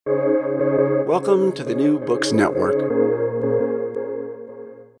Welcome to the New Books Network.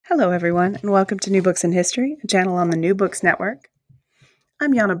 Hello, everyone, and welcome to New Books in History, a channel on the New Books Network.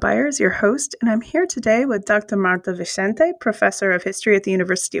 I'm Jana Byers, your host, and I'm here today with Dr. Marta Vicente, Professor of History at the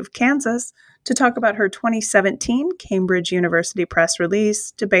University of Kansas, to talk about her 2017 Cambridge University Press release,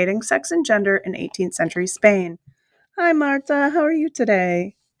 Debating Sex and Gender in 18th Century Spain. Hi, Marta. How are you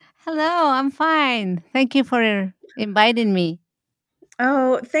today? Hello, I'm fine. Thank you for inviting me.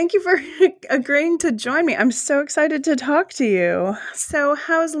 Oh, thank you for agreeing to join me. I'm so excited to talk to you. So,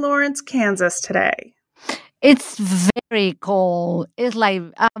 how's Lawrence, Kansas today? It's very cold. It's like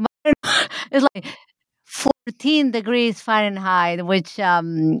it's like 14 degrees Fahrenheit, which I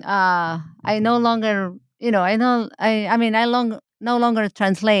no longer, I know I mean I no longer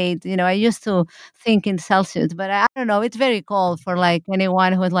translate. I used to think in Celsius, but I don't know. It's very cold for like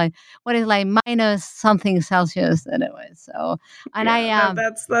anyone who's like what is like minus something Celsius anyway. So and Yeah, no,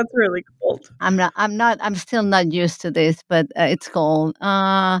 that's really cold. I'm still not used to this, but it's cold.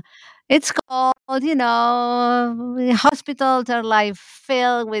 It's cold, hospitals are like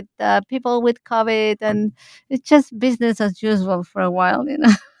filled with people with COVID, and it's just business as usual for a while.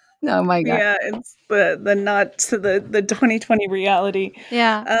 Oh my God. Yeah, it's the not to the 2020 reality.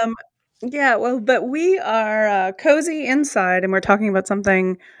 Yeah. Um, yeah, well, but we are cozy inside, and we're talking about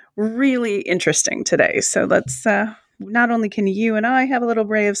something really interesting today. So let's not only can you and I have a little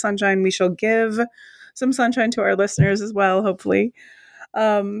ray of sunshine, we shall give some sunshine to our listeners as well, hopefully.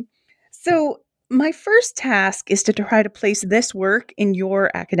 Um, so my first task is to try to place this work in your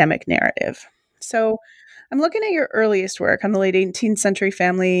academic narrative. So I'm looking at your earliest work on the late 18th century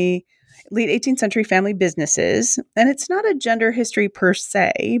family businesses, and it's not a gender history per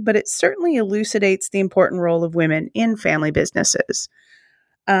se, but it certainly elucidates the important role of women in family businesses.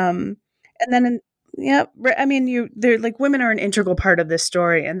 And then, yeah, I mean, they're like women are an integral part of this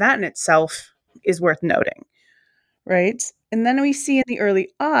story, and that in itself is worth noting, right? And then we see in the early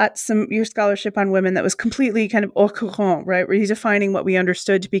aughts some your scholarship on women that was completely kind of au courant, right? Redefining what we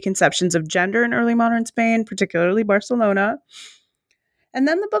understood to be conceptions of gender in early modern Spain, particularly Barcelona. And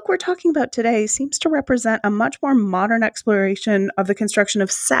then the book we're talking about today seems to represent a much more modern exploration of the construction of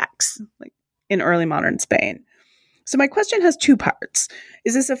sex, like in early modern Spain. So my question has two parts.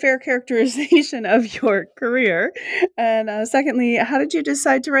 Is this a fair characterization of your career? And secondly, how did you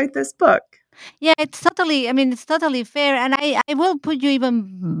decide to write this book? Yeah, it's totally fair. And I will put you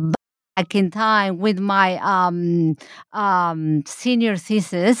even back in time with my senior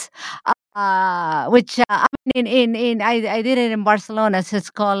thesis, which I mean, I did it in Barcelona, so it's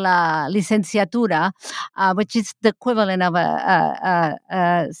called licenciatura, which is the equivalent of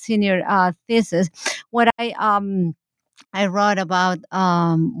a senior thesis, where I wrote about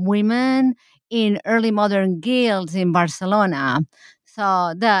women in early modern guilds in Barcelona.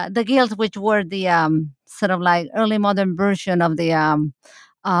 So the guilds, which were the sort of like early modern version of the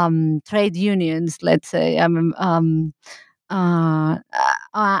trade unions, let's say. And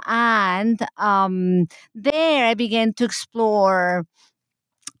there I began to explore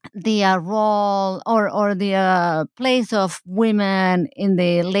the role or the place of women in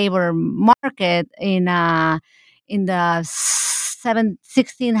the labor market in the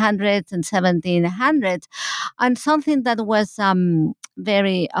 1600s and 1700s, and something that was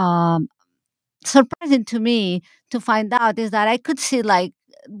very surprising to me to find out is that I could see like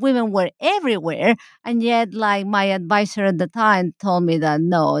women were everywhere, and yet like my advisor at the time told me that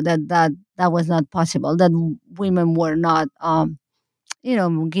no, that was not possible, that women were not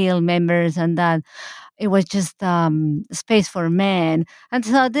guild members, and that it was just space for men. And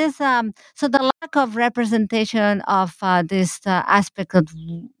so so the lack of representation of this aspect of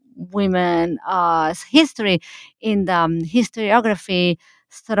women history in the historiography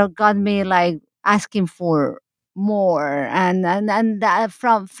sort of got me like asking for more, and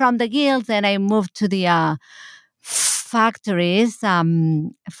from the guilds, and I moved to the factories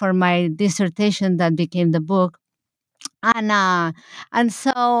for my dissertation that became the book. And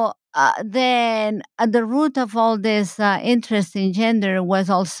so then at the root of all this interest in gender was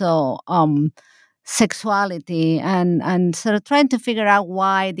also sexuality, and sort of trying to figure out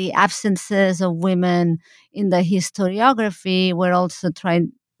why the absences of women in the historiography were also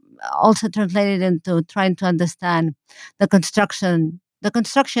translated into trying to understand the construction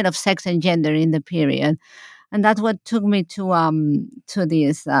of sex and gender in the period. And that's what took me to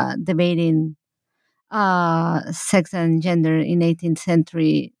this debating sex and gender in 18th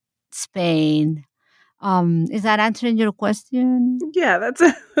century Spain. Is that answering your question? Yeah, that's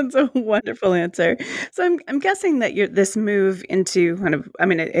a wonderful answer. So I'm guessing that this move into kind of, I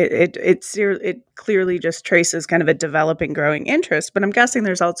mean, it clearly just traces kind of a developing, growing interest, but I'm guessing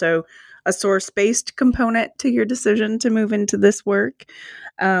there's also a source-based component to your decision to move into this work.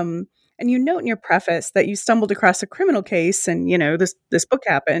 Um, and you note in your preface that you stumbled across a criminal case, and this book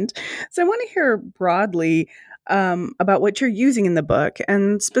happened. So I want to hear broadly about what you're using in the book.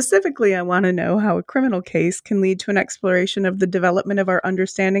 And specifically, I want to know how a criminal case can lead to an exploration of the development of our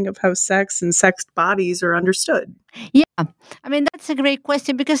understanding of how sex and sexed bodies are understood. Yeah, I mean that's a great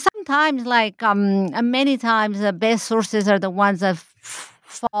question because sometimes, like and many times, the best sources are the ones that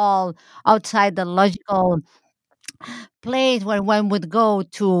fall outside the logical place where one would go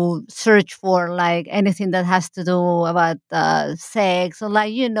to search for like anything that has to do about sex, or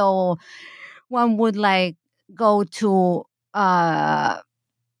like one would like go to uh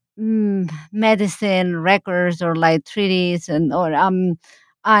medicine records or like treaties and the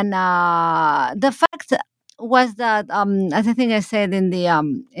fact was that as I think I said in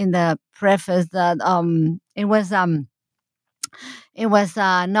the preface that it was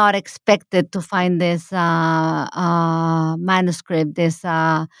not expected to find this manuscript. It's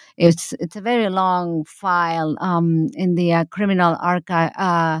a very long file in the criminal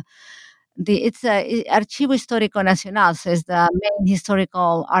archive. It's Archivo Histórico Nacional, so it's the main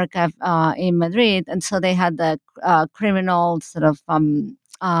historical archive in Madrid, and so they had the criminal sort of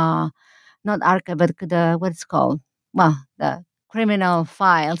not archive, but the what's it called? Well, the criminal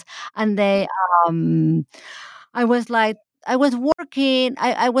files, and they um, I was like. I was working.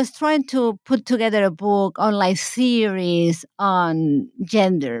 I was trying to put together a book on like theories on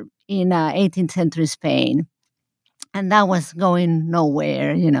gender in 18th century Spain, and that was going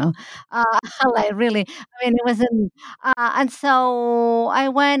nowhere. Like really, I mean, it wasn't. And so I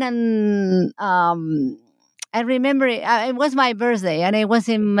went and I remember it was my birthday, and it was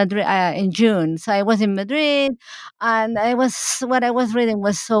in Madrid in June. So I was in Madrid, and what I was reading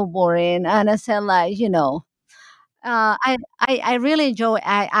was so boring, and I said I really enjoy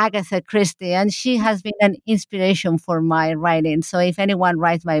Agatha Christie, and she has been an inspiration for my writing. So if anyone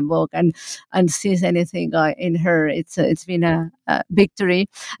writes my book and sees anything in her, it's been a victory,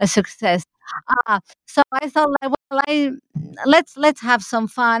 a success. So I thought, like, well, let's have some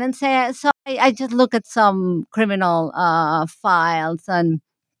fun and say. So I just look at some criminal files and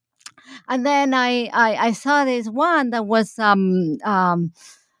then I saw this one that was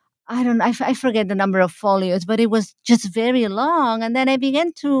I don't know. I forget the number of folios, but it was just very long. And then I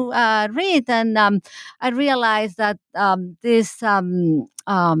began to read, and I realized that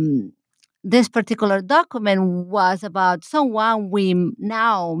this particular document was about someone we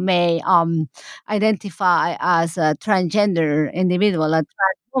now may identify as a transgender individual, a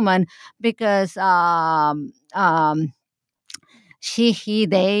trans woman, because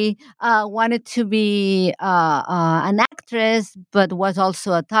they wanted to be an actress, but was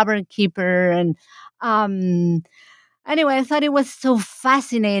also a tavern keeper. And um, anyway, I thought it was so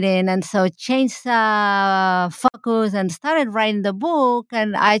fascinating. And so changed focus and started writing the book.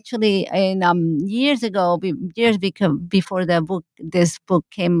 And actually, in years ago, before this book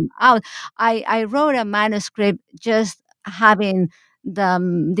came out, I wrote a manuscript just having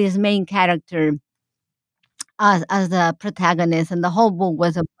this main character as the protagonist, and the whole book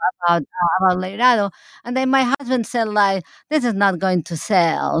was about Leirado. And then my husband said, like, "This is not going to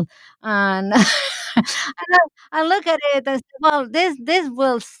sell," and I look at it and say, "Well, this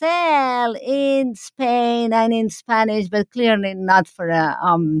will sell in Spain and in Spanish, but clearly not for a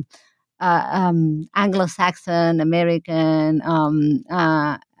Anglo-Saxon American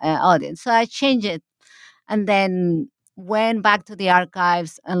audience." So I changed it and then went back to the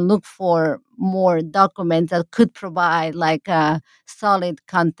archives and looked for more documents that could provide like a solid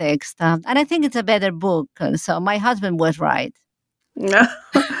context. And I think it's a better book. So my husband was right.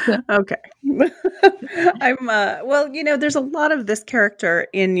 Okay. There's a lot of this character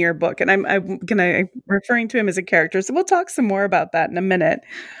in your book, and I'm gonna referring to him as a character. So we'll talk some more about that in a minute.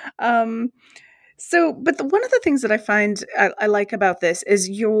 One of the things that I find I like about this is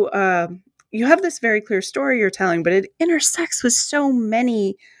you have this very clear story you're telling, but it intersects with so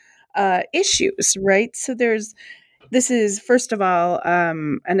many issues, right? So this is, first of all,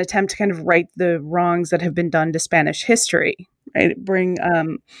 an attempt to kind of right the wrongs that have been done to Spanish history, right? Bring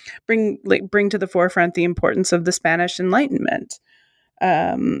to the forefront the importance of the Spanish Enlightenment.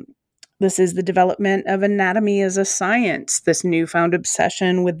 This is the development of anatomy as a science, this newfound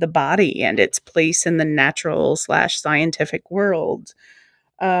obsession with the body and its place in the natural/scientific world.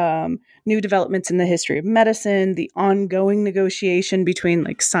 new developments in the history of medicine, the ongoing negotiation between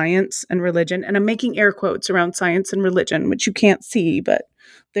like science and religion. And I'm making air quotes around science and religion, which you can't see, but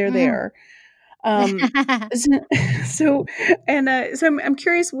they're Mhm. there. Um, so, I'm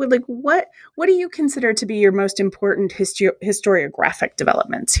curious, like, what do you consider to be your most important historiographic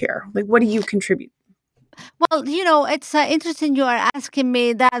developments here? Like, what do you contribute? Well, it's interesting you are asking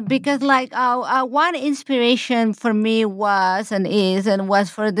me that because, like, one inspiration for me was and is and was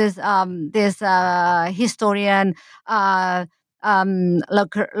for this historian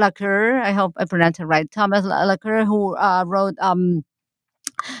Lacour. I hope I pronounced it right. Thomas Lacour, who wrote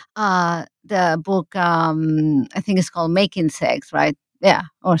the book. I think it's called Making Sex, right? Yeah,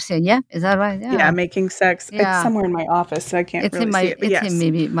 or Sin. Yeah, is that right? Yeah, Yeah, Making Sex. It's yeah. somewhere in my office, so I can't It's in really see my it. But it's in yes,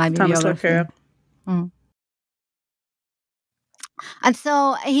 maybe my Thomas bibliography. Locke. Mm. And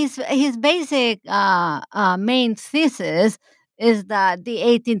so his basic main thesis is that the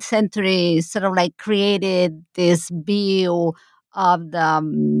 18th century sort of like created this view of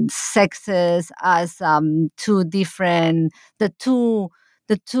the sexes as two different the two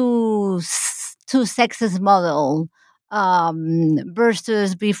sexes model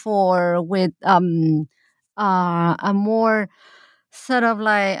versus before with a more sort of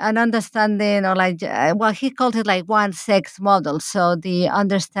like an understanding or like well he called it like one sex model, so the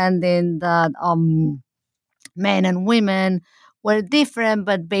understanding that men and women were different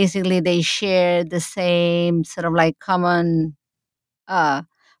but basically they shared the same sort of like common uh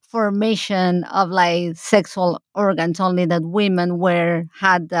formation of like sexual organs, only that women were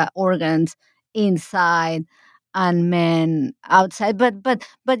had the organs inside and men outside. But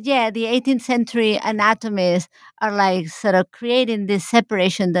yeah, the 18th century anatomists are like sort of creating this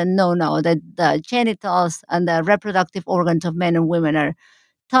separation that no, that the genitals and the reproductive organs of men and women are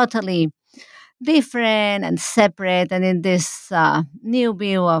totally different and separate, and in this new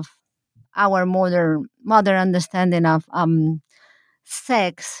view of our modern understanding of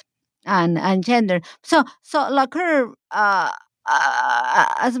sex and gender. So Lacour,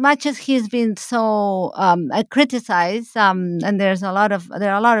 as much as he's been so criticized, and there are a lot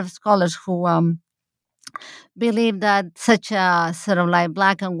of scholars who believe that such a sort of like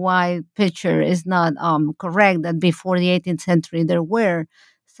black and white picture is not correct. That before the 18th century there were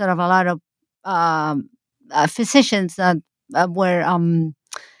sort of a lot of um, physicians that were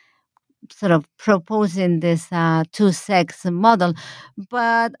sort of proposing this two-sex model.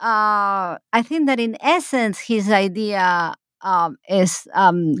 But I think that in essence, his idea is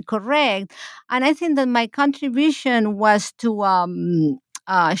correct. And I think that my contribution was to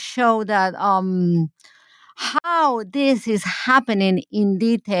show that how this is happening in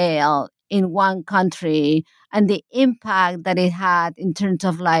detail in one country and the impact that it had in terms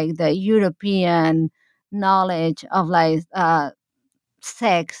of like the European knowledge of like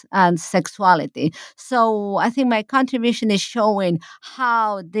sex and sexuality. So I think my contribution is showing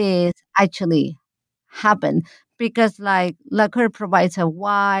how this actually happened because like Lacour provides a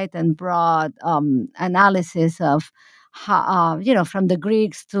wide and broad analysis of how, from the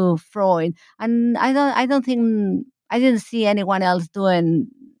Greeks to Freud, and I don't think I didn't see anyone else doing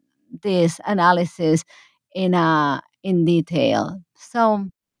this analysis in detail. So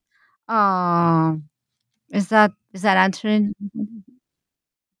uh, is that answering?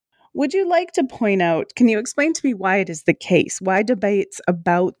 Would you like to point out, can you explain to me why it is the case? Why debates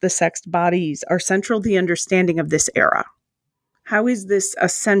about the sexed bodies are central to the understanding of this era? How is this a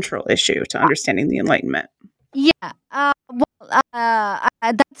central issue to understanding the Enlightenment? Yeah. Well,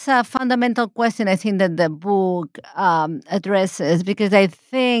 that's a fundamental question I think that the book addresses because I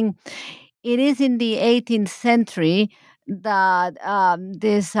think it is in the 18th century that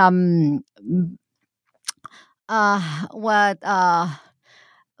this uh, what uh,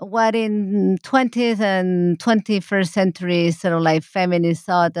 what in 20th and 21st century sort of like feminists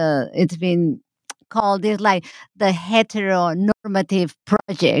thought it's been called is like the heteronormative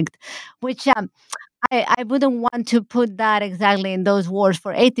project, which I wouldn't want to put that exactly in those words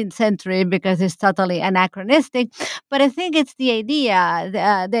for 18th century because it's totally anachronistic. But I think it's the idea,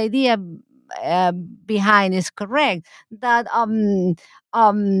 the idea uh, behind is correct that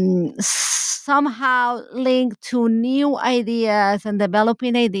somehow linked to new ideas and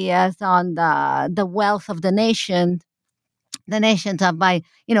developing ideas on the wealth of the nations of by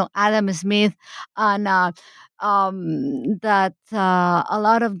Adam Smith, and that a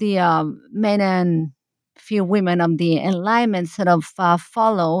lot of the men and few women of the Enlightenment sort of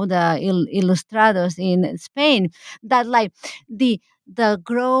follow the Ilustrados in Spain. That like the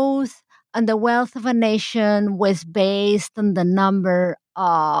growth and the wealth of a nation was based on the number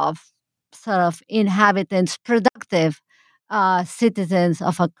of sort of inhabitants, productive citizens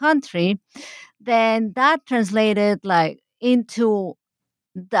of a country, then that translated like into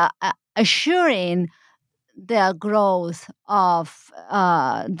the assuring the growth of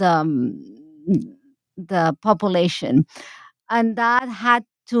the population, and that had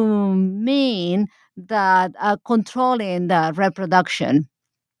to mean that controlling the reproduction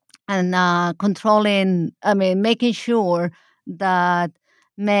and controlling, I mean, making sure that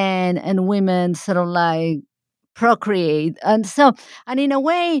men and women sort of like procreate. And so, and in a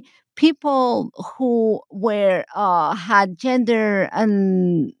way, people who were had gender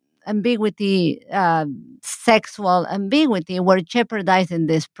and ambiguity, sexual ambiguity, were jeopardizing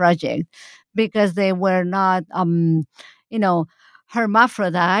this project because they were not, you know,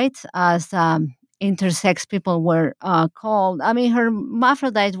 hermaphrodites, as intersex people were called. I mean,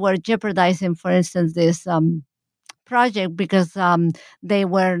 hermaphrodites were jeopardizing, for instance, this project because they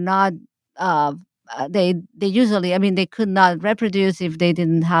were not. They usually, I mean, they could not reproduce if they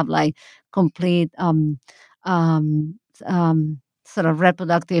didn't have like complete um, sort of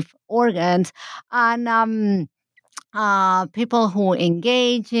reproductive organs, and people who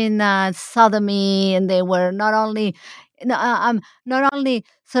engage in sodomy, and they were not only not only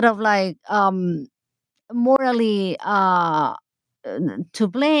sort of like morally to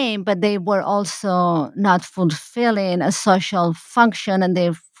blame, but they were also not fulfilling a social function, and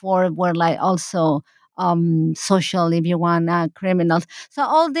therefore were like also social, if you want, criminals. So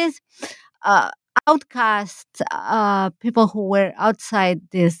all these uh, outcasts, people who were outside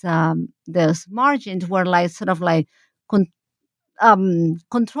this margins, were like sort of like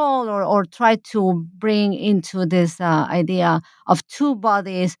control, or try to bring into this idea of two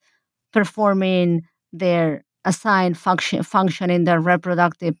bodies performing their assigned function in the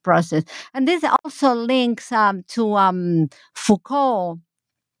reproductive process. And this also links to Foucault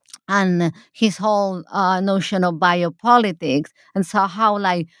and his whole notion of biopolitics, and so how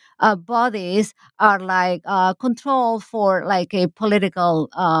like bodies are like controlled for like a political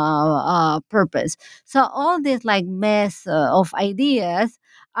purpose. So all this like mess of ideas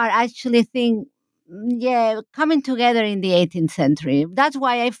are actually coming together in the 18th century. That's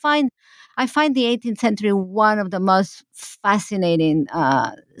why I find the 18th century one of the most fascinating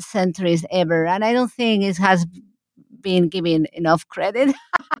centuries ever, and I don't think it has been given enough credit.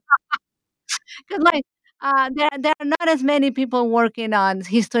 Because like there are not as many people working on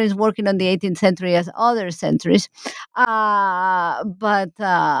historians working on the 18th century as other centuries, but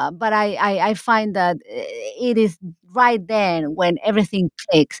I find that it is right then when everything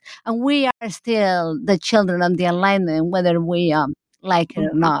clicks, and we are still the children of the Enlightenment, whether we like it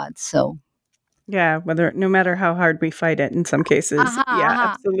or Mhm. not. So Yeah, whether no matter how hard we fight it in some cases. aha, Yeah,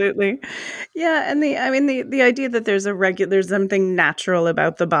 aha. absolutely. Yeah, and the idea that there's something natural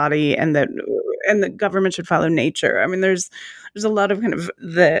about the body, and the government should follow nature. I mean, there's a lot of kind of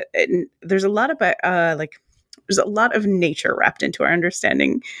there's a lot about there's a lot of nature wrapped into our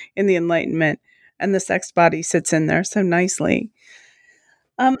understanding in the Enlightenment, and the sex body sits in there so nicely.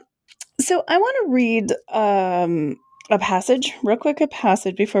 Um, so I want to read a passage, real quick, a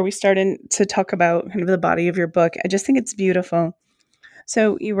passage before we start in to talk about kind of the body of your book. I just think it's beautiful.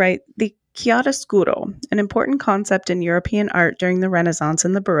 So you write the chiaroscuro, an important concept in European art during the Renaissance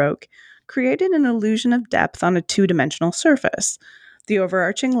and the Baroque, created an illusion of depth on a two-dimensional surface. The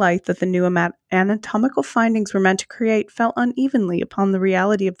overarching light that the new anatomical findings were meant to create fell unevenly upon the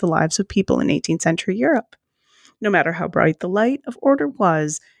reality of the lives of people in 18th century Europe. No matter how bright the light of order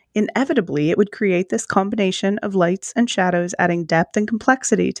was, inevitably it would create this combination of lights and shadows, adding depth and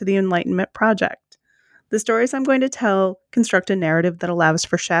complexity to the Enlightenment project. The stories I'm going to tell construct a narrative that allows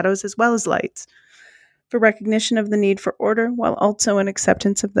for shadows as well as lights, for recognition of the need for order, while also an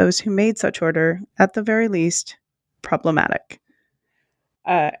acceptance of those who made such order, at the very least, problematic.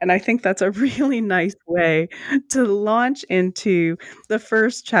 And I think that's a really nice way to launch into the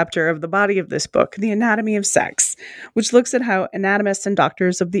first chapter of the body of this book, The Anatomy of Sex, which looks at how anatomists and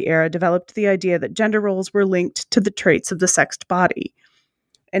doctors of the era developed the idea that gender roles were linked to the traits of the sexed body.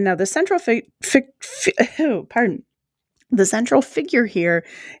 And now the central the central figure here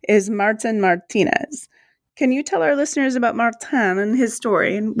is Martin Martinez. Can you tell our listeners about Martin and his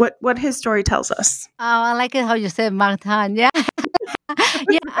story, and what his story tells us? I like it how you said Martin. Yeah.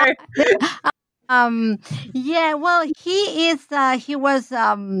 Yeah, um, yeah. Well, he was,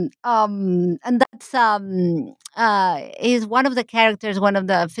 and that's, he's one of the characters, one of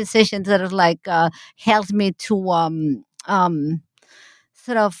the physicians that is like, helped me to,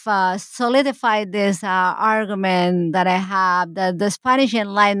 sort of solidify this argument that I have that the Spanish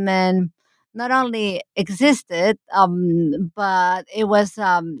Enlightenment not only existed, but it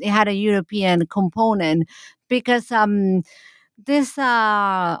had a European component, because this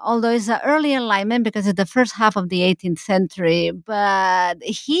although it's an early enlightenment because it's the first half of the 18th century, but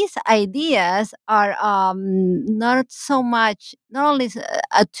his ideas are not so much not only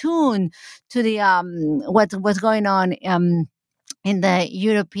attuned to the what's going on in the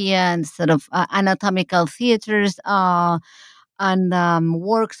European sort of anatomical theaters and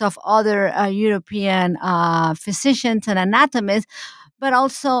works of other European physicians and anatomists, but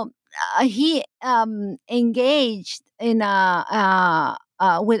also he engaged in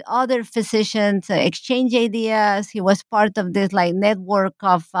with other physicians, exchange ideas. He was part of this like network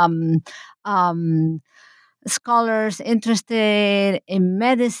of scholars interested in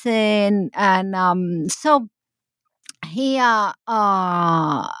medicine, and so he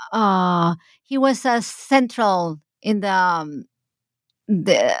he was central the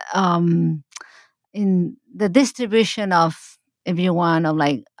in the distribution of, if you want, of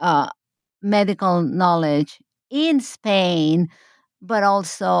like medical knowledge in Spain, but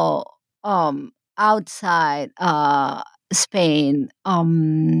also outside Spain.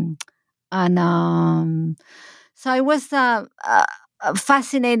 And so I was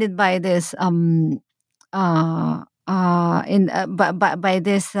fascinated by this by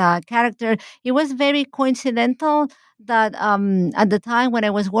this character. It was very coincidental that at the time when I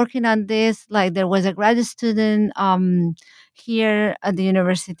was working on this, like there was a graduate student here at the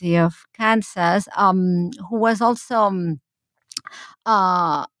University of Kansas who was also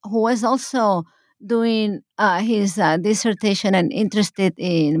doing his dissertation and interested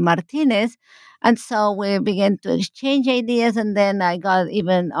in Martinez. And so we began to exchange ideas, and then I got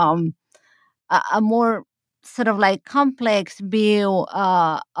even a more sort of like complex view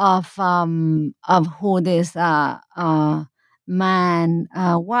of who this man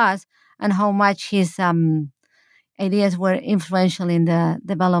was, and how much his ideas were influential in the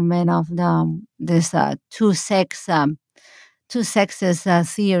development of this two sexes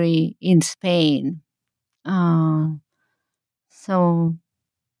theory in Spain. So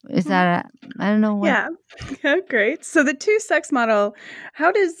is that I don't know what. Yeah. Great. So the two-sex model,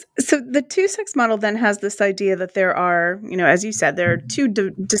 the two-sex model then has this idea that there are, as you said, there are two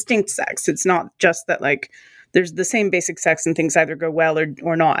distinct sex. It's not just that like there's the same basic sex and things either go well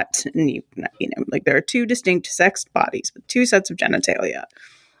or not. And like there are two distinct sexed bodies with two sets of genitalia.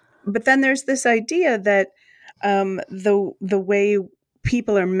 But then there's this idea that the way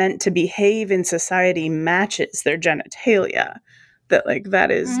people are meant to behave in society matches their genitalia.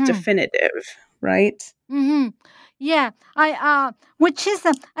 That is definitive, right? Mm-hmm. Yeah, which is,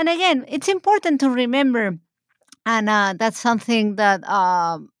 and again, it's important to remember, and that's something that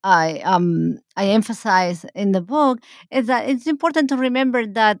I emphasize in the book, is that it's important to remember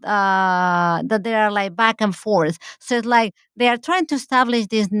that that there are like back and forth. So it's like they are trying to establish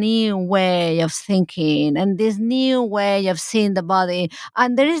this new way of thinking and this new way of seeing the body,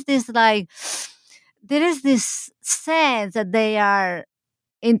 and there is this sense that they are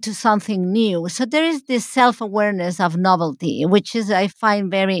into something new. So there is this self-awareness of novelty, which is I find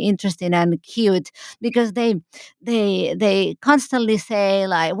very interesting and cute, because they constantly say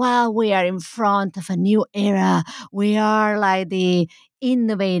like, well, we are in front of a new era. We are like the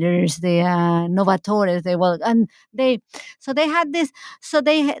innovators, the novatores. They had this. So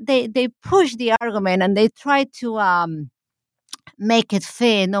they push the argument and they try to make it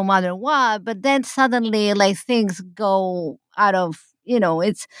fit no matter what, but then suddenly like things go out of,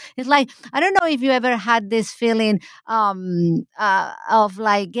 it's like, I don't know if you ever had this feeling of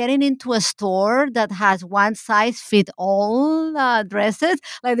like getting into a store that has one size fit all dresses.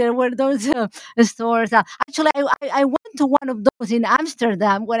 Like there were those stores, actually I went to one of those in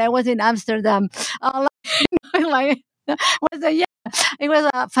Amsterdam when I was in Amsterdam. Like was a, yeah, it was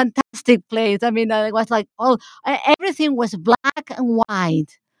a fantastic place. I mean, it was like everything was black and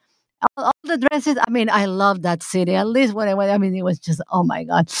white. All the dresses. I mean, I love that city. At least when I went, I mean, it was just, oh my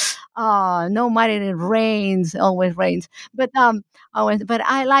god. No matter it rains, always rains. But always. But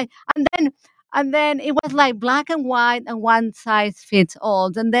I like, and then it was like black and white and one size fits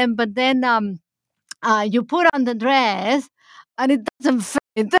all. And then, but then you put on the dress, and it doesn't fit.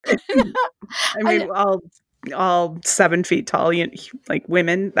 I mean, all 7 feet tall, like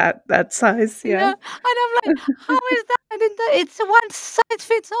women that size. Yeah. And I'm like, how is that? It's one size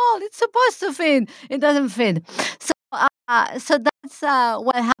fits all. It's supposed to fit. It doesn't fit. So that's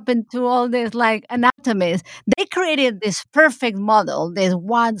what happened to all these like anatomists. They created this perfect model, this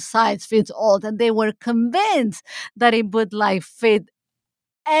one size fits all, and they were convinced that it would like fit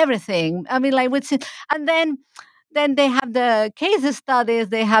everything. I mean, like and then they have the case studies.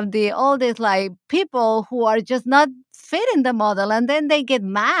 They have all these like people who are just not fit in the model, and then they get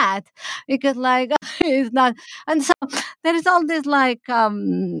mad because like it's not. And so there is all this like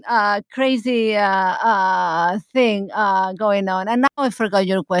crazy thing going on. And now I forgot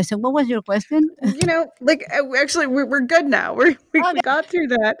your question. What was your question? Like actually, we're good now. We Okay. got through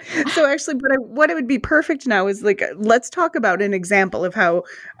that. So actually, what it would be perfect now is like let's talk about an example of how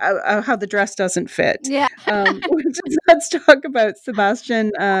the dress doesn't fit. Yeah. Let's talk about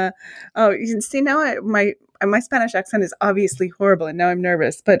Sebastian. Oh, you can see now my Spanish accent is obviously horrible, and now I'm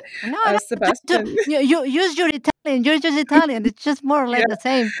nervous. But No, Sebastian, you use your Italian. You're just Italian. It's just more or less yeah, the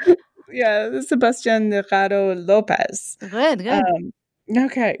same. yeah, Sebastian Nerado Lopez. Good, good.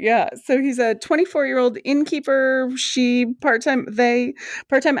 Okay, yeah. So he's a 24-year-old innkeeper. They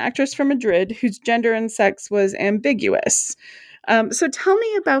part-time actress from Madrid whose gender and sex was ambiguous. So tell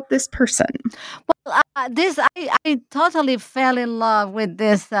me about this person. Well, I totally fell in love with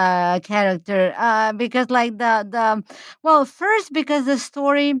this character because like the well, first because the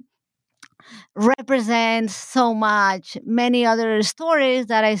story represents so much many other stories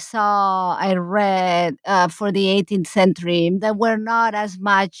that I read for the 18th century that were not as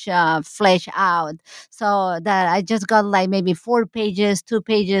much fleshed out. So that I just got like maybe 4 pages, 2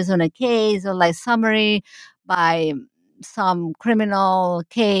 pages on a case or like summary by some criminal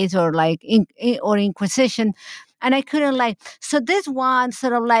case or like or inquisition, and I couldn't like. So this one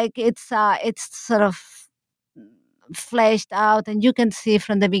sort of like it's sort of fleshed out, and you can see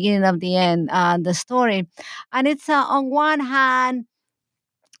from the beginning of the end the story. And it's on one hand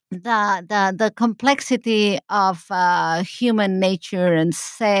the complexity of human nature and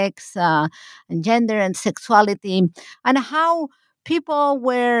sex and gender and sexuality, and how people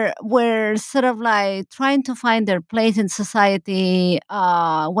were sort of like trying to find their place in society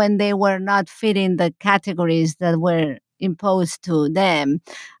when they were not fitting the categories that were imposed to them.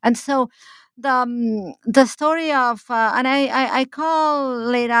 And so the story of and I call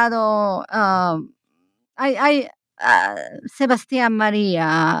Leirado I Sebastian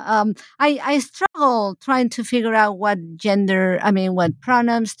Maria. I struggle trying to figure out what gender, I mean, what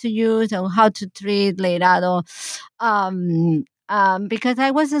pronouns to use and how to treat Leirado, because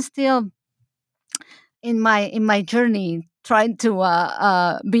I was still in my journey trying to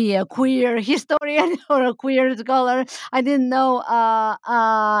be a queer historian or a queer scholar. I didn't know.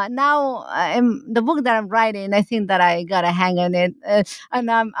 Now, the book that I'm writing, I think that I got a hang on it, and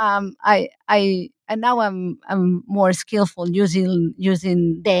and now I'm more skillful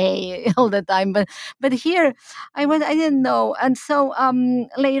using they all the time. But here, I didn't know, and so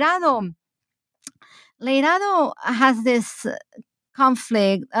Leirado has this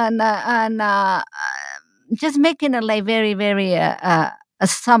conflict and just making a like very a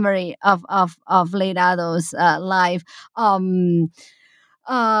summary of Leirado's life.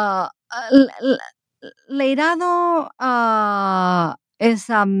 Leirado is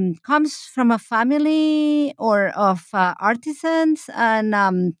comes from a family or of artisans and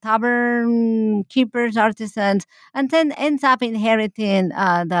tavern keepers, artisans, and then ends up inheriting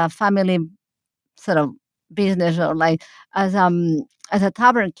the family sort of business or like as a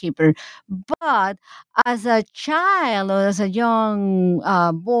tavern keeper. But as a child or as a young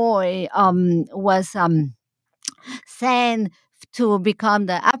boy was sent to become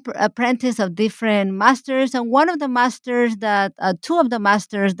the apprentice of different masters, and one of the masters that two of the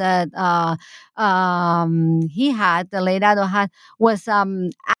masters that he had, the Leirado had, was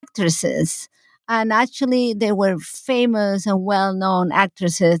actresses, and actually they were famous and well-known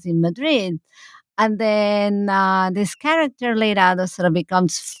actresses in Madrid. And then this character Leirado sort of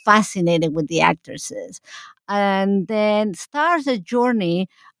becomes fascinated with the actresses, and then starts a journey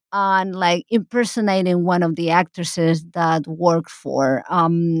on like impersonating one of the actresses that worked for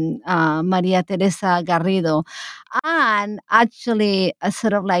Maria Teresa Garrido, and actually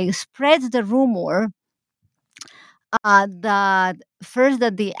sort of like spreads the rumor that first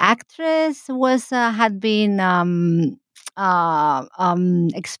that the actress was had been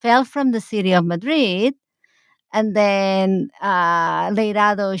expelled from the city of Madrid, and then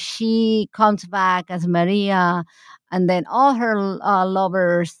Leirado, she comes back as Maria, and then all her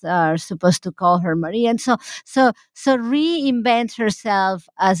lovers are supposed to call her Maria, and so reinvents herself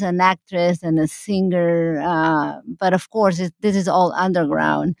as an actress and a singer. But of course, this is all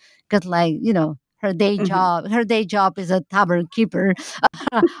underground because, like her day job is a tavern keeper.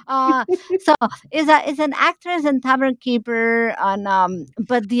 So is an actress and tavern keeper, and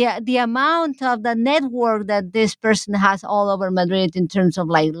but the amount of the network that this person has all over Madrid in terms of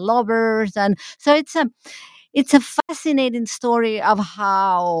like lovers, and so it's a fascinating story of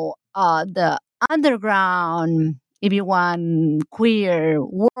how the underground if you want, queer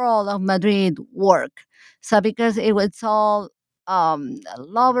world of Madrid work. So because it was all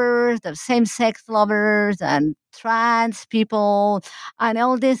lovers, the same-sex lovers, and trans people, and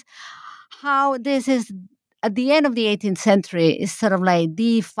all this, how this is at the end of the 18th century is sort of like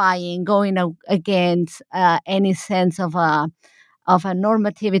defying, going against any sense of a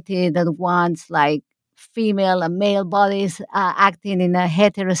normativity that wants like female and male bodies acting in a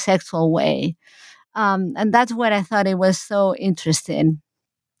heterosexual way. And that's what I thought it was so interesting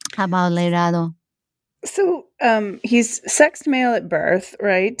about Leirado. So he's sexed male at birth,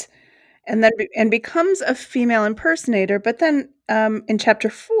 right? And then and becomes a female impersonator. But then in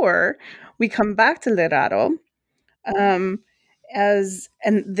chapter 4, we come back to Leraro um, as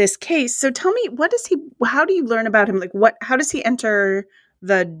and this case. So tell me, what does he? How do you learn about him? Like, what? How does he enter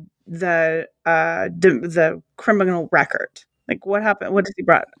the criminal record? Like, what happened? What is he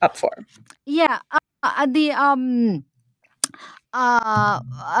brought up for? Yeah, the well,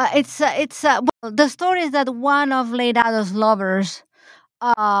 the story is that one of Leirado's lovers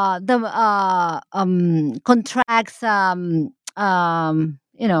contracts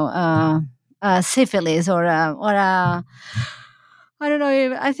syphilis or I don't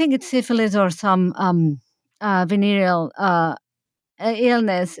know. I think it's syphilis or some venereal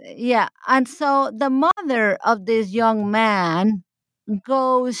illness. Yeah, and so the mother of this young man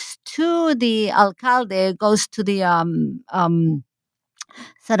goes to the alcalde, goes to the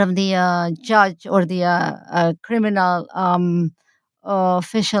sort of the judge or the criminal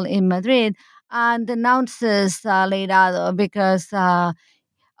official in Madrid, and denounces Leirado because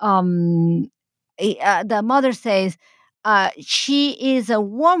um, the mother says she is a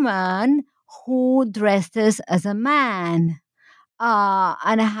woman who dresses as a man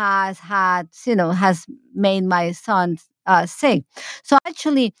and has made my son sick. So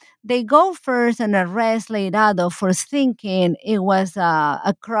actually, they go first and arrest Leirado for thinking it was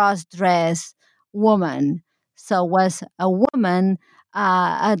a cross-dressed woman. So was a woman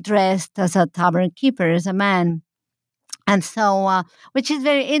dressed as a tavern keeper, as a man. And so, which is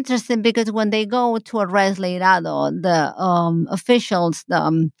very interesting because when they go to arrest Leirado, the officials,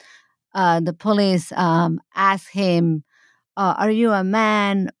 the police ask him, are you a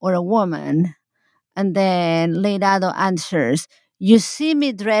man or a woman? And then Leirado answers, you see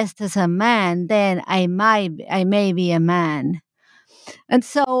me dressed as a man, then I may be a man. And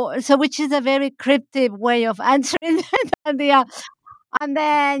so which is a very cryptic way of answering the, and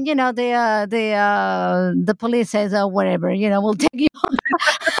then the police says, oh, whatever, we'll take you.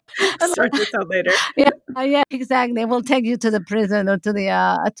 Sort this out later. Yeah, exactly. We'll take you to the prison or to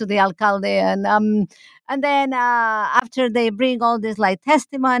the alcalde, and then after they bring all these like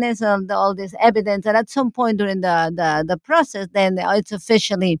testimonies and all this evidence, and at some point during the process, then it's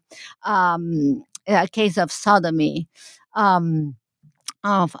officially a case of sodomy. So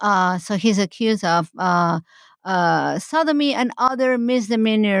he's accused of sodomy and other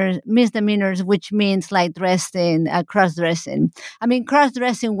misdemeanors, which means like dressing, cross dressing. I mean, cross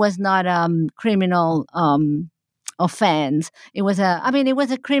dressing was not criminal offense. It was it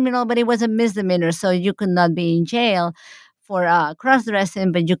was a criminal, but it was a misdemeanor, so you could not be in jail for cross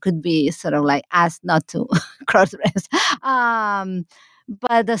dressing, but you could be sort of like asked not to cross dress.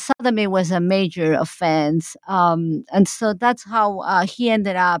 But the sodomy was a major offense, and so that's how he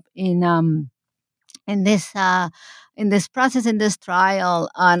ended up in this process, in this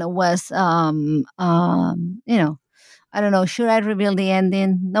trial, and was I don't know. Should I reveal the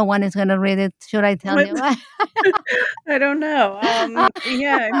ending? No one is going to read it. Should I tell you? I don't know.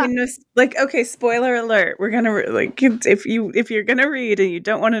 Yeah, I mean, like, okay, spoiler alert. We're gonna if you're gonna read and you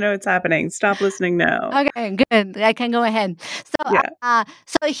don't want to know what's happening, stop listening now. Okay, good. I can go ahead. So, Yeah.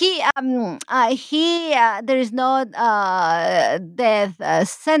 so he there is no death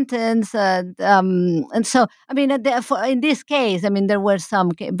sentence, and so I mean, in this case, I mean, there were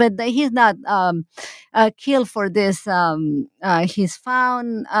some, but he's not killed for this. He's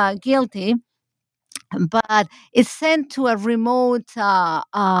found guilty, but is sent to a remote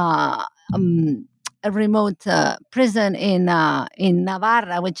prison in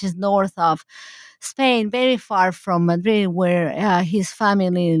Navarra, which is north of Spain, very far from Madrid, where his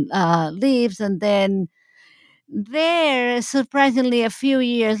family lives. And then there, surprisingly, a few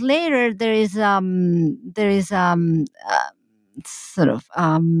years later, there is sort of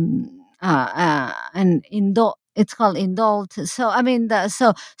an it's called indult. So I mean,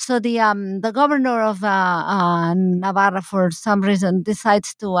 the governor of Navarra, for some reason,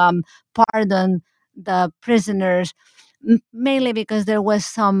 decides to pardon the prisoners, mainly because there was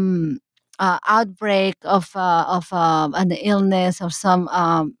some outbreak of an illness of some,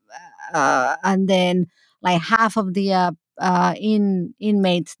 and then like half of the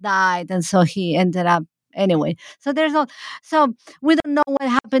inmates died, and so he ended up anyway. So there's no, so we don't know what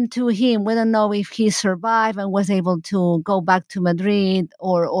happened to him. We don't know if he survived and was able to go back to Madrid,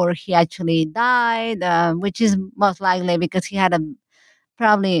 or he actually died, which is most likely because he had a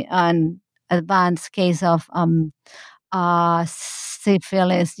probably an advanced case of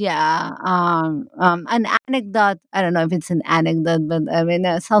syphilis. Yeah. An anecdote, I don't know if it's an anecdote, but I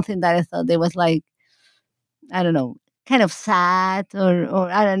mean, something that I thought it was like, I don't know, kind of sad, or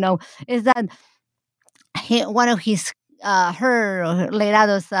I don't know, is that one of his her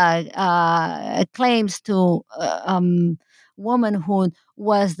Leirado's claims to womanhood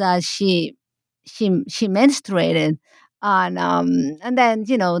was that she menstruated, and then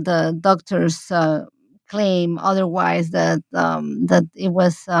the doctors claim otherwise, that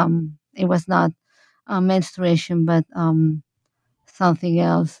it was not menstruation, but something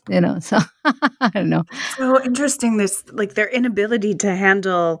else, so I don't know. So interesting. This, like, their inability to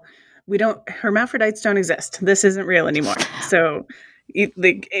handle, hermaphrodites don't exist. This isn't real anymore. So,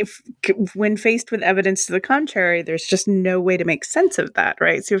 like, when faced with evidence to the contrary, there's just no way to make sense of that,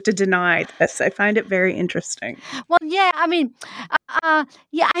 right? So you have to deny this. I find it very interesting. Well, yeah, I mean,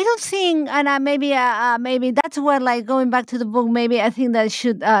 yeah, I don't think, and maybe that's where, like, going back to the book, maybe I think that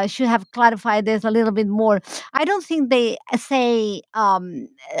should have clarified this a little bit more. I don't think they say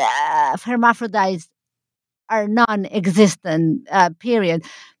hermaphrodites are non-existent, period,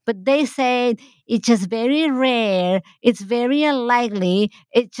 but they say it's just very rare, it's very unlikely,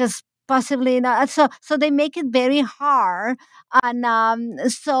 it's just possibly not. So they make it very hard, and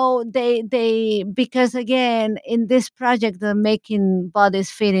so they because again, in this project, the making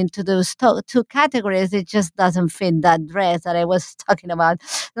bodies fit into those two categories, it just doesn't fit that dress that I was talking about.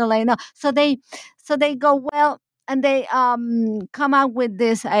 They're like, no, so they go, well, and they come up with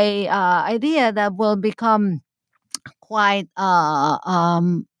this idea that will become quite part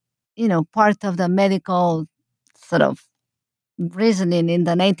of the medical sort of reasoning in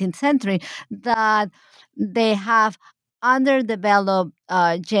the 19th century, that they have underdeveloped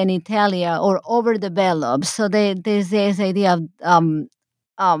genitalia or overdeveloped. So there's this idea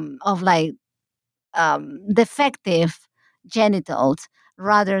of like defective genitals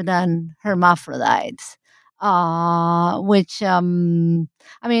rather than hermaphrodites, which I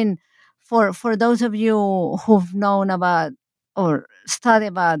mean, for those of you who've known about or studied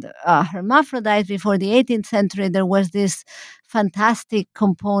about hermaphrodites before the 18th century, there was this fantastic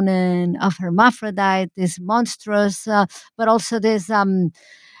component of hermaphrodite, this monstrous, but also this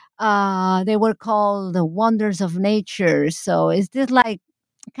they were called the wonders of nature. So is this like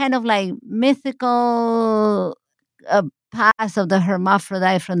kind of like mythical uh, past of the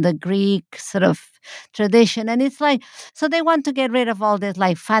hermaphrodite from the Greek sort of tradition? And it's like, so they want to get rid of all this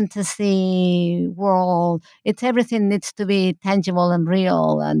like fantasy world. It's everything needs to be tangible and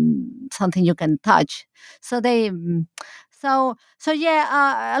real and something you can touch. So so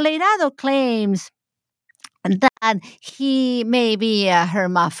yeah, Leirado claims that he may be a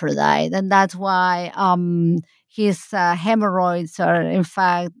hermaphrodite, and that's why his hemorrhoids are, in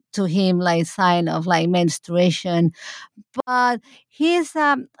fact, to him like sign of like menstruation. But he or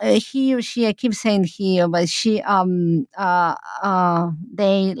she, I keep saying he, but she they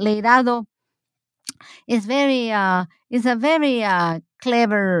Leirado is a very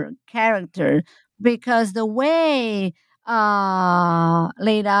clever character, because the way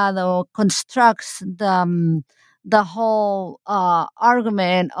Leirado constructs the whole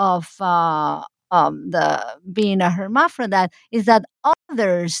argument of the being a hermaphrodite is that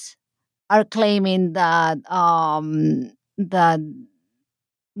others are claiming that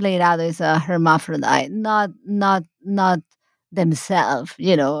Leirado is a hermaphrodite, not themselves.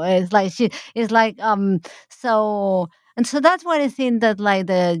 It's like it's like so. And so that's what I think, that like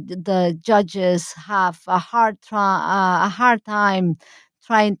the judges have a hard time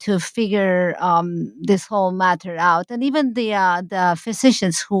trying to figure this whole matter out, and even the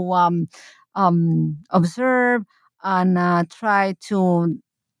physicians who observe and try to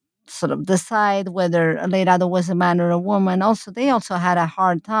sort of decide whether Leirado was a man or a woman. Also, they also had a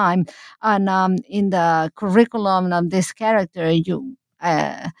hard time, and in the curriculum of this character,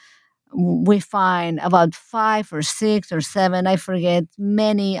 we find about 5 or 6 or 7, I forget,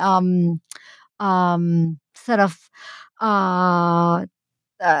 many sort of uh,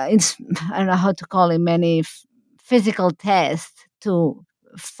 I don't know how to call it, many physical tests to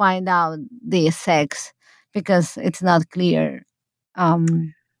find out the sex, because it's not clear.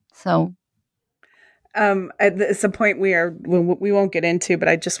 So It's a point we won't get into, but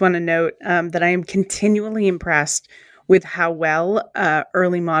I just want to note that I am continually impressed with how well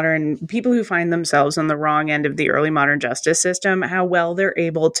early modern people who find themselves on the wrong end of the early modern justice system, how well they're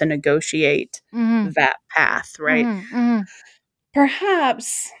able to negotiate Mm-hmm. that path, right? Mm-hmm. Mm-hmm.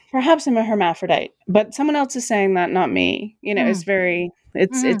 Perhaps I'm a hermaphrodite, but someone else is saying that, not me. Mm-hmm. It's very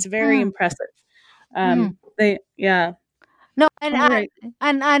Mm-hmm. impressive. Mm-hmm. They yeah. No, All right.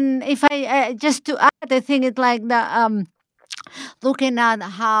 and if I just to add, I think it's like the looking at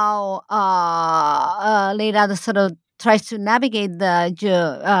how Leila sort of tries to navigate the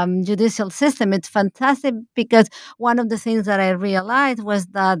judicial system. It's fantastic because one of the things that I realized was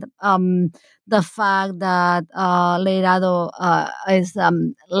that the fact that Leirado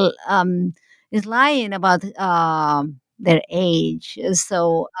is lying about their age,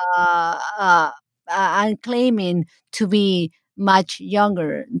 so and claiming to be much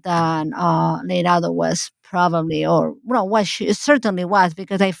younger than Leirado was probably, or well, what she certainly was,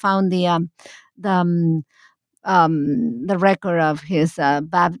 because I found the the record of his the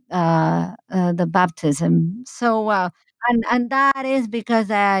baptism. So and that is because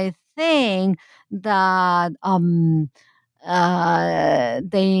I think that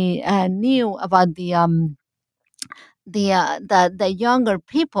they knew about the younger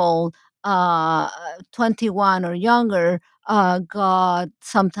people, 21 or younger, got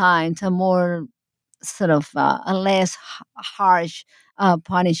sometimes a more sort of a less harsh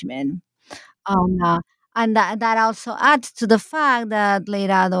punishment. Um, and that also adds to the fact that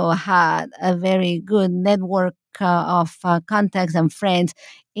Leirado had a very good network of contacts and friends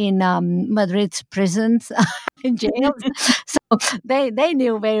in Madrid's prisons and jails. So they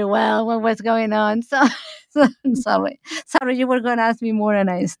knew very well what was going on. So, so I'm sorry, you were going to ask me more, and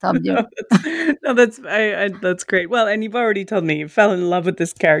I stopped you. That's great. Well, and you've already told me you fell in love with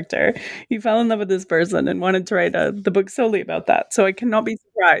this character, you fell in love with this person, and wanted to write the book solely about that. So I cannot be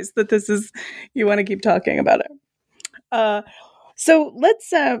surprised that this is you want to keep talking about it. So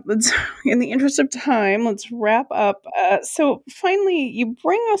let's in the interest of time, let's wrap up. So finally, you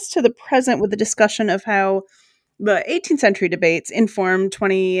bring us to the present with a discussion of how the 18th century debates inform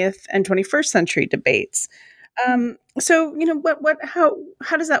 20th and 21st century debates. So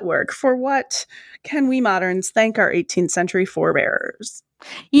how does that work? For what can we moderns thank our 18th century forebears?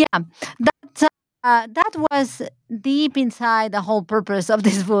 Yeah, that that was deep inside the whole purpose of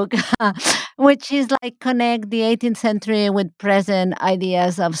this book, which is like connect the 18th century with present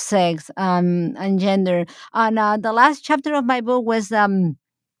ideas of sex and gender. And the last chapter of my book was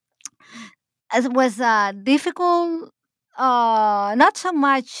difficult, not so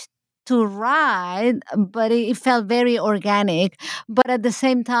much to write, but it felt very organic. But at the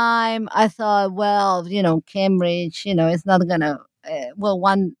same time, I thought, well, Cambridge, it's not gonna will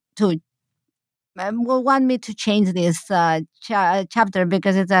want me to change this chapter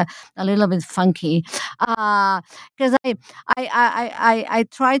because it's a little bit funky. Because I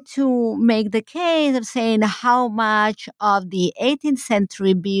try to make the case of saying how much of the 18th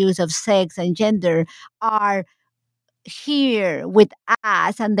century views of sex and gender are here with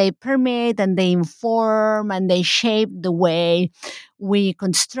us, and they permeate and they inform and they shape the way we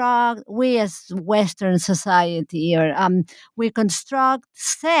as Western society, or we construct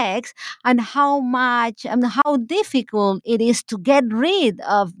sex, and how much and how difficult it is to get rid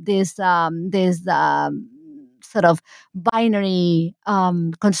of this sort of binary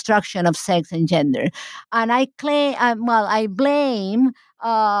construction of sex and gender. And I claim, I blame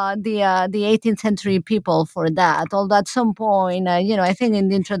the 18th century people for that. Although at some point, I think in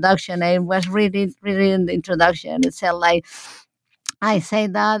the introduction, I was reading the introduction. It said like, I say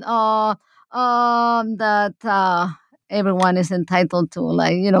that that everyone is entitled to,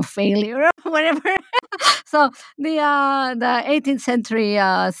 like, failure or whatever. So the 18th century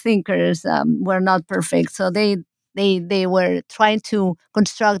thinkers were not perfect, so they were trying to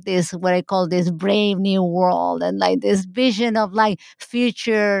construct this, what I call this brave new world, and like this vision of like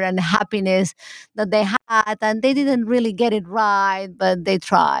future and happiness that they had, and they didn't really get it right, but they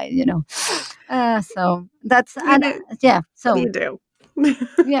tried. So that's You and know, yeah. what do So you do?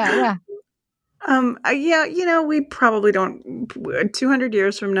 yeah. Yeah, we probably don't. 200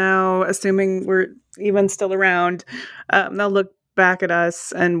 years from now, assuming we're even still around, they'll look back at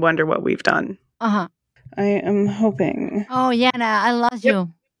us and wonder what we've done. Uh huh. I am hoping. Oh, Yana, I lost Yep.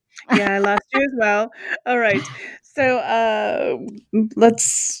 you. Yeah, I lost you as well. All right. So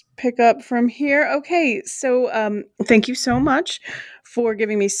let's pick up from here. Okay. So thank you so much for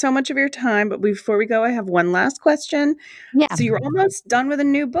giving me so much of your time. But before we go, I have one last question. Yeah. So you're almost done with a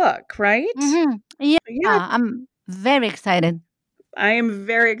new book, right? Yeah, Yeah, I'm very excited. I am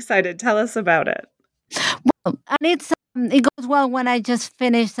very excited. Tell us about it. Well, and it goes well when I just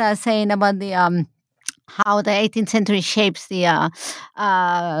finished saying about the how the 18th century shapes the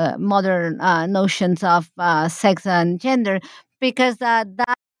modern notions of sex and gender, because that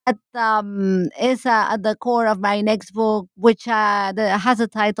is at the core of my next book, which has a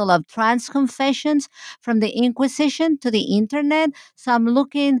title of Trans Confessions from the Inquisition to the Internet. So I'm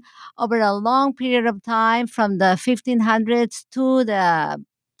looking over a long period of time from the 1500s to the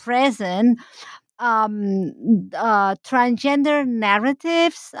present, transgender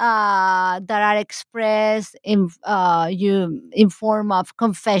narratives that are expressed in form of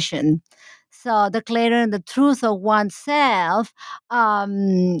confession. So declaring the truth of oneself,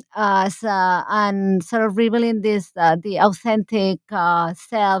 and sort of revealing this the authentic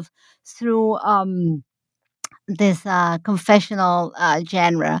self through this confessional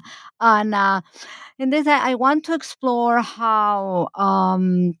genre. And in this, I want to explore how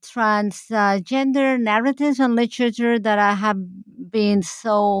transgender narratives and literature that I have been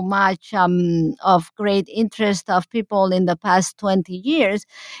so much of great interest of people in the past 20 years.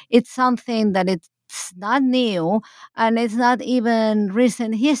 It's something that it's not new, and it's not even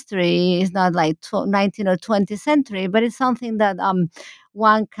recent history. It's not like 19th or 20th century, but it's something that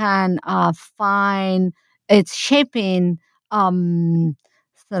one can find it's shaping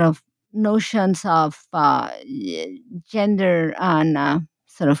sort of notions of gender and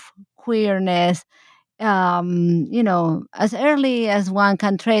sort of queerness, as early as one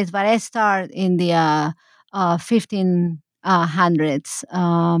can trace, but I start in the 1500s,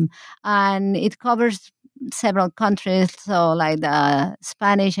 and it covers several countries, so like the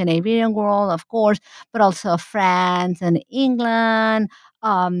Spanish and Iberian world, of course, but also France and England,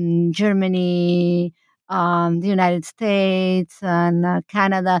 Germany, the United States, and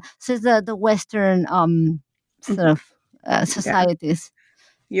Canada. So it's the Western sort Mhm. of Yeah. societies.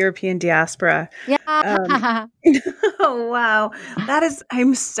 European diaspora. Um, Yeah. oh wow,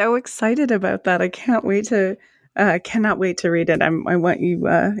 I'm so excited about that. I can't wait to cannot wait to read it. I want you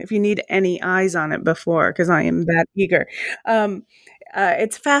if you need any eyes on it before, because I am that eager. Um,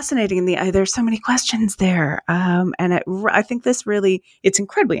 it's fascinating. There's so many questions there, and I think this really it's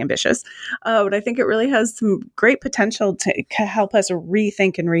incredibly ambitious, but I think it really has some great potential to help us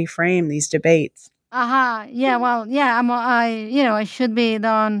rethink and reframe these debates. Yeah. Well, yeah. I should be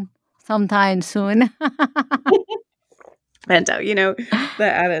done sometime soon. And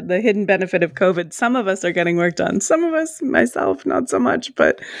the hidden benefit of COVID, some of us are getting work done. Some of us, myself, not so much.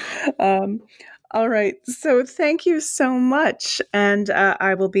 But um, all right. So thank you so much, and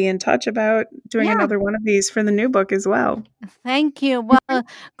I will be in touch about doing Yeah. another one of these for the new book as well. Thank you. Well,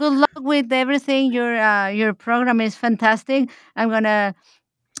 good luck with everything. Your program is fantastic. I'm gonna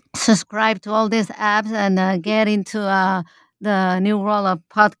subscribe to all these apps and get into the new world of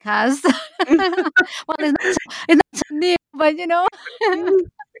podcasts. Well, it's not so new, but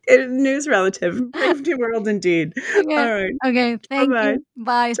News relative, brave new world indeed. Okay. All right. Okay. Bye Thank bye. you.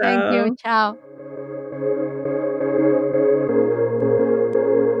 Bye. Thank you. Ciao. Ciao.